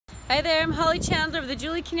Hi there, I'm Holly Chandler of the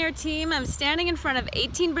Kinnear team. I'm standing in front of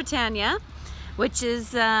 18 Britannia, which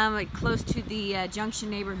is close to the Junction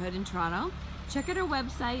neighborhood in Toronto. Check out our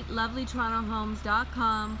website,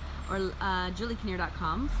 lovelytorontohomes.com or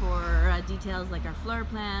juliekinnear.com for details like our floor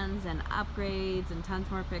plans and upgrades and tons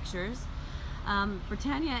more pictures.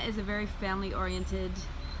 Britannia is a very family-oriented,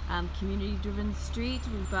 community-driven street.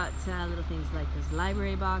 We've got little things like those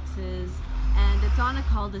library boxes, and it's on a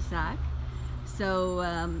cul-de-sac. So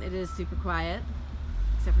it is super quiet,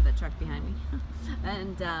 except for that truck behind me.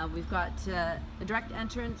 And we've got a direct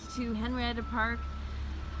entrance to Henrietta Park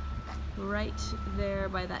right there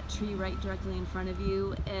by that tree right directly in front of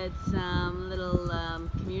you. It's a little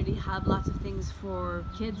community hub, lots of things for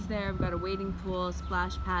kids there. We've got a wading pool,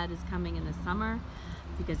 splash pad is coming in the summer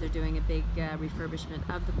because they're doing a big refurbishment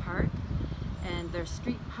of the park. And there's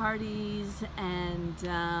street parties and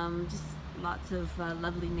just lots of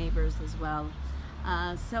lovely neighbors as well.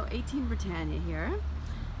 So 18 Britannia here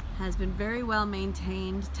has been very well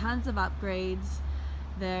maintained, tons of upgrades.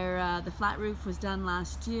 The flat roof was done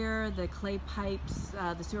last year, the clay pipes,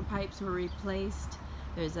 the sewer pipes were replaced.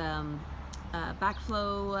 There's a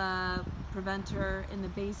backflow preventer in the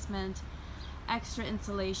basement, extra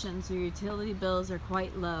insulation so your utility bills are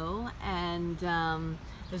quite low, and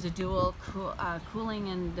there's a dual cooling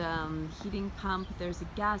and heating pump. There's a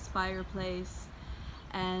gas fireplace,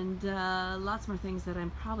 and lots more things that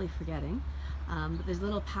I'm probably forgetting. But there's a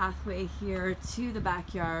little pathway here to the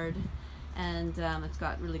backyard, and it's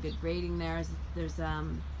got really good grading there. There's a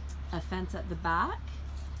fence at the back.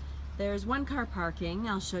 There's one car parking.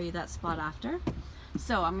 I'll show you that spot after.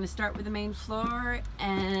 So I'm going to start with the main floor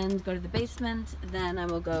and go to the basement, then I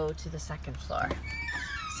will go to the second floor.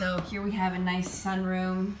 So here we have a nice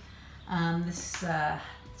sunroom. It's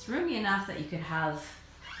roomy enough that you could have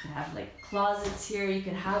like closets here. You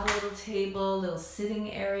could have a little table, little sitting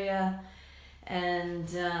area, and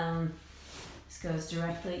this goes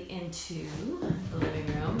directly into the living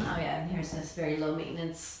room. Oh yeah, and here's this very low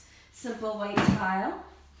maintenance, simple white tile.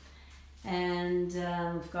 And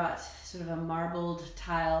we've got sort of a marbled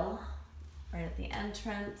tile right at the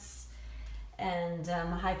entrance, and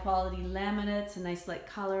high quality laminates, a nice light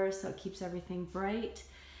color so it keeps everything bright,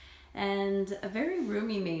 and a very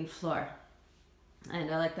roomy main floor.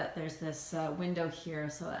 And I like that there's this window here,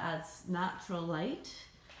 so it adds natural light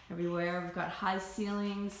everywhere. We've got high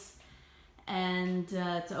ceilings, and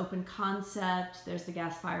it's open concept. There's the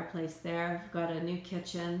gas fireplace there. We've got a new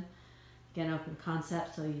kitchen. Again, open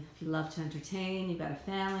concept, so if you love to entertain, you've got a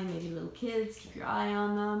family, maybe little kids, keep your eye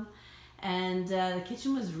on them. And the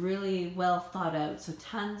kitchen was really well thought out, so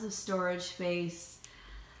tons of storage space,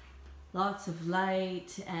 lots of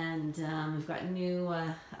light, and we've got new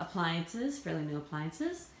appliances, fairly new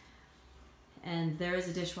appliances. And there is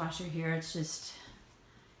a dishwasher here, it's just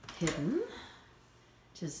hidden,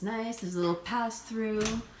 which is nice. There's a little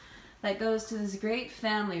pass-through that goes to this great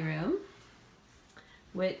family room,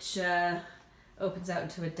 which opens out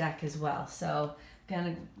into a deck as well. So kind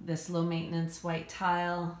of this low maintenance white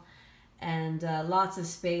tile, and lots of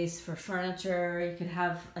space for furniture. You could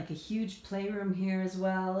have like a huge playroom here as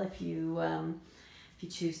well if you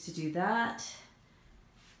choose to do that.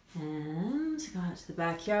 And go out to the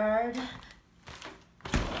backyard.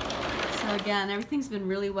 So again, everything's been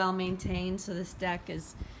really well maintained. So this deck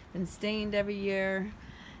has been stained every year.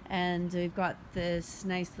 And we've got this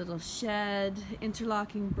nice little shed,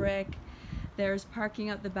 interlocking brick. There's parking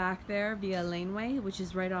out the back there via laneway, which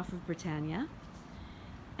is right off of Britannia.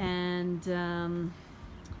 And here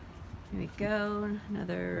we go,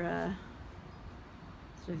 another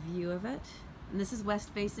sort of view of it. And this is west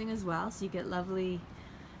facing as well, so you get lovely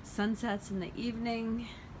sunsets in the evening.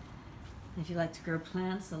 If you like to grow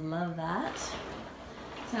plants, you'll love that.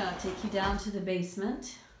 So I'll take you down to the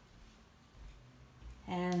basement.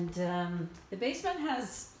 And the basement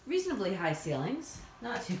has reasonably high ceilings.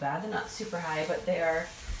 Not too bad. They're not super high, but they are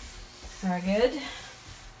good.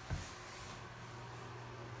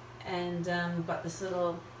 And we've got this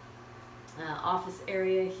little office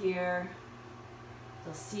area here,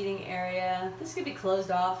 little seating area. This could be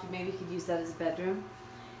closed off. Maybe you could use that as a bedroom.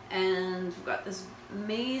 And we've got this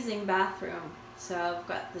amazing bathroom. So I've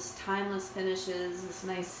got this timeless finishes, this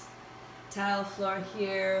nice tile floor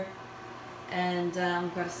here. And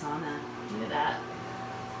we've got a sauna. Look at that.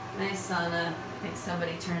 Nice sauna. I think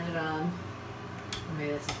somebody turned it on. Or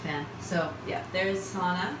maybe that's a fan. So yeah, there's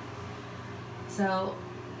sauna. So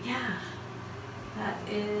yeah, that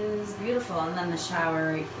is beautiful. And then the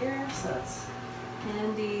shower right here. So it's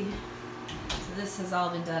handy. So this has all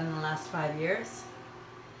been done in the last 5 years.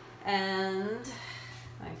 And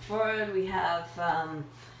going forward, we have a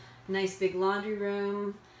nice big laundry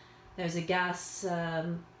room. There's a gas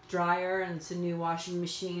dryer, and it's a new washing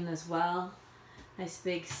machine as well. Nice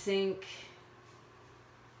big sink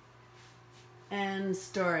and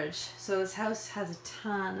storage. So this house has a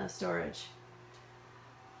ton of storage.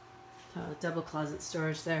 So double closet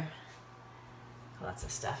storage there. Lots of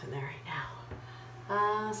stuff in there right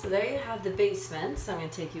now. So there you have the basement. So I'm going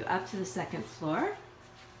to take you up to the second floor.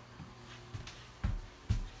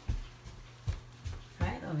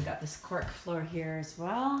 Right, then we got this cork floor here as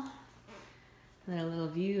well. And then a little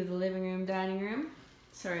view of the living room, dining room.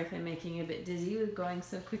 Sorry if I'm making you a bit dizzy with going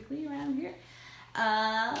so quickly around here.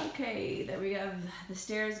 Okay, there we have the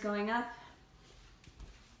stairs going up.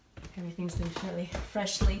 Everything's been fairly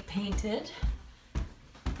freshly painted.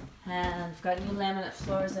 And we've got new laminate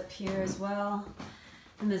floors up here as well.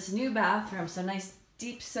 And this new bathroom, so nice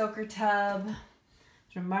deep soaker tub,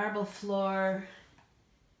 sort of marble floor,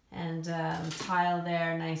 and tile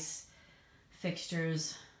there, nice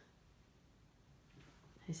fixtures,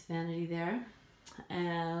 nice vanity there.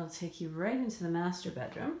 And I'll take you right into the master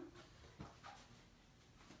bedroom.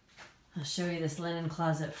 I'll show you this linen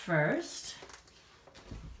closet first.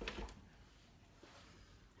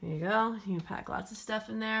 There you go. You can pack lots of stuff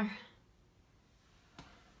in there.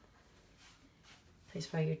 Place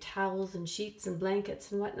for your towels and sheets and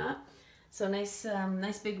blankets and whatnot. So nice,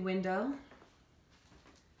 nice big window.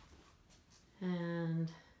 And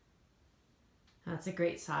that's a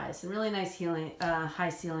great size. And really nice high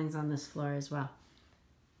ceilings on this floor as well.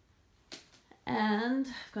 And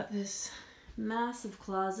I've got this massive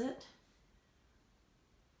closet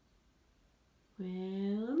with a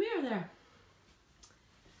little mirror there.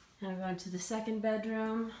 Now we're going to the second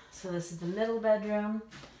bedroom. So this is the middle bedroom.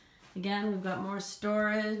 Again, we've got more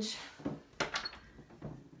storage.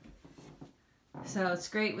 So it's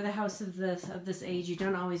great with a house of this age. You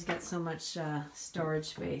don't always get so much storage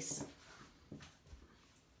space.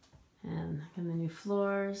 And again, the new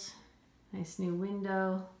floors, nice new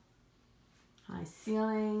window, high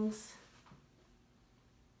ceilings.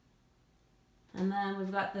 And then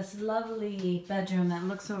we've got this lovely bedroom that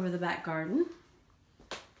looks over the back garden.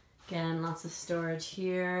 Again, lots of storage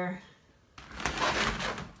here.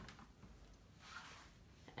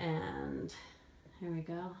 And here we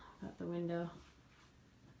go, got the window.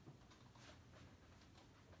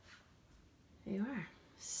 There you are.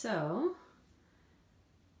 So,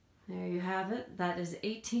 there you have it. That is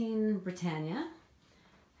 18 Britannia.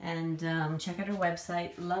 And check out our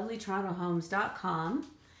website, lovelytorontohomes.com.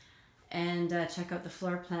 And check out the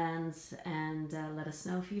floor plans and let us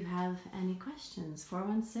know if you have any questions.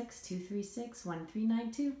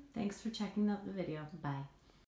 416-236-1392. Thanks for checking out the video. Bye.